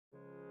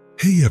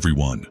Hey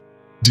everyone!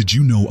 Did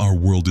you know our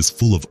world is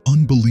full of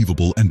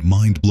unbelievable and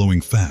mind-blowing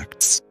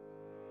facts?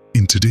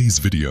 In today's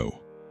video,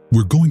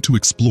 we're going to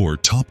explore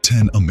top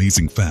 10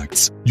 amazing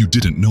facts you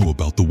didn't know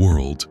about the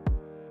world.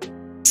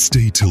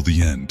 Stay till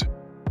the end,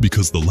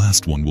 because the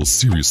last one will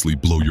seriously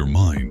blow your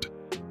mind.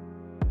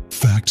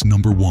 Fact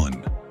number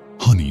 1.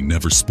 Honey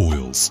never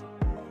spoils.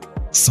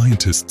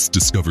 Scientists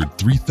discovered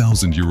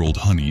 3,000-year-old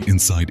honey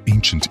inside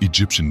ancient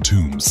Egyptian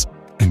tombs,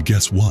 and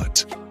guess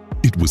what?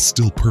 It was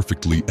still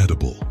perfectly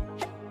edible.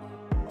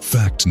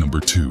 Fact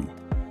number 2.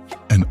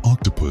 An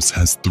octopus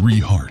has 3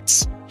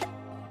 hearts.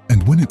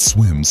 And when it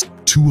swims,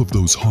 2 of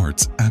those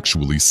hearts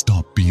actually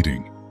stop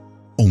beating.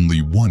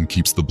 Only one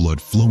keeps the blood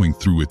flowing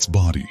through its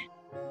body.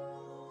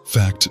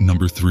 Fact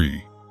number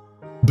 3.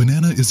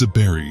 Banana is a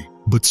berry,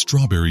 but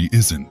strawberry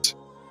isn't.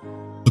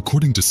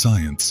 According to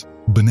science,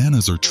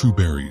 bananas are true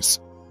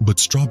berries, but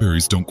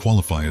strawberries don't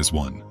qualify as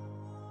one.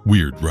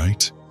 Weird,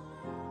 right?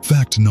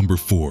 Fact number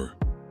 4.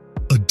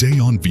 A day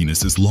on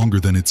Venus is longer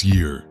than its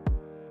year.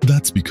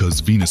 That's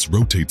because Venus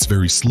rotates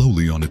very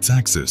slowly on its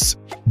axis,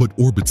 but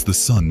orbits the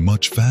Sun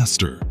much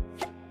faster.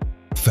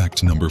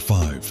 Fact number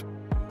 5.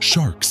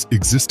 Sharks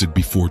existed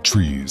before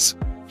trees.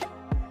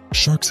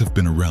 Sharks have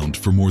been around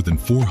for more than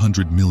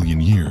 400 million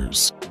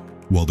years,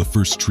 while the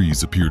first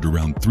trees appeared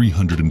around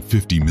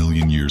 350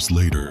 million years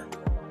later.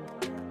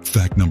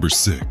 Fact number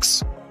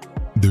 6.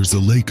 There's a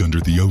lake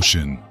under the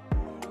ocean.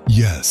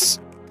 Yes,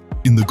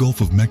 in the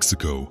Gulf of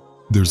Mexico,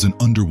 there's an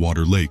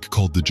underwater lake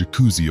called the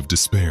Jacuzzi of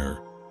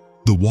Despair.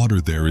 The water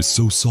there is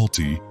so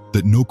salty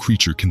that no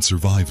creature can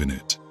survive in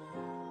it.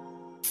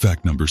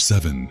 Fact number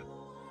 7.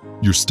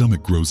 Your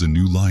stomach grows a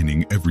new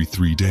lining every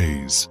 3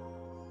 days.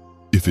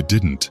 If it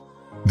didn't,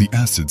 the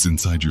acids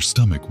inside your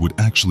stomach would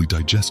actually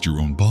digest your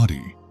own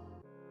body.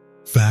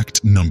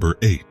 Fact number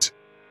 8.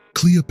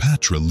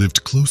 Cleopatra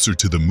lived closer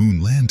to the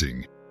moon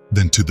landing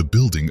than to the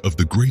building of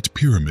the Great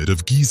Pyramid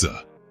of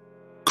Giza.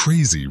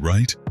 Crazy,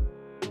 right?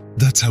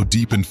 That's how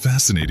deep and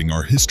fascinating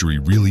our history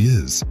really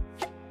is.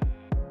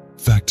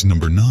 Fact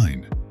number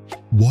 9.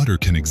 Water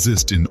can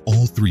exist in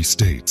all 3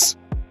 states,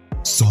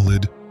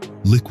 solid,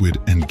 liquid,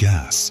 and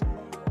gas,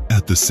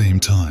 at the same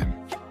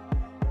time.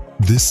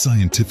 This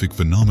scientific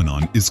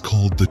phenomenon is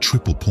called the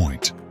triple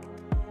point,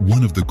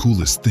 one of the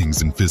coolest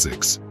things in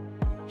physics.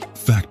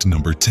 Fact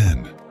number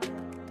 10.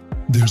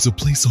 There's a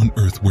place on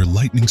Earth where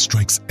lightning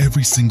strikes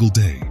every single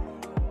day.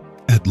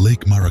 At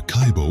Lake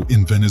Maracaibo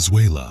in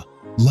Venezuela,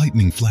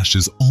 lightning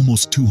flashes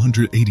almost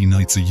 280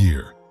 nights a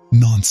year,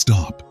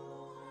 non-stop.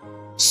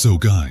 So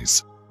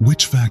guys,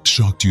 which fact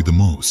shocked you the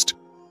most?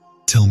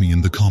 Tell me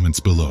in the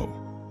comments below.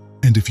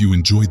 And if you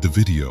enjoyed the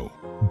video,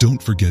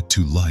 don't forget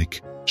to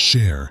like,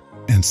 share,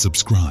 and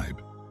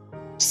subscribe.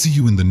 See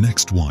you in the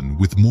next one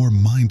with more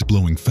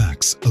mind-blowing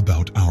facts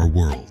about our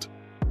world.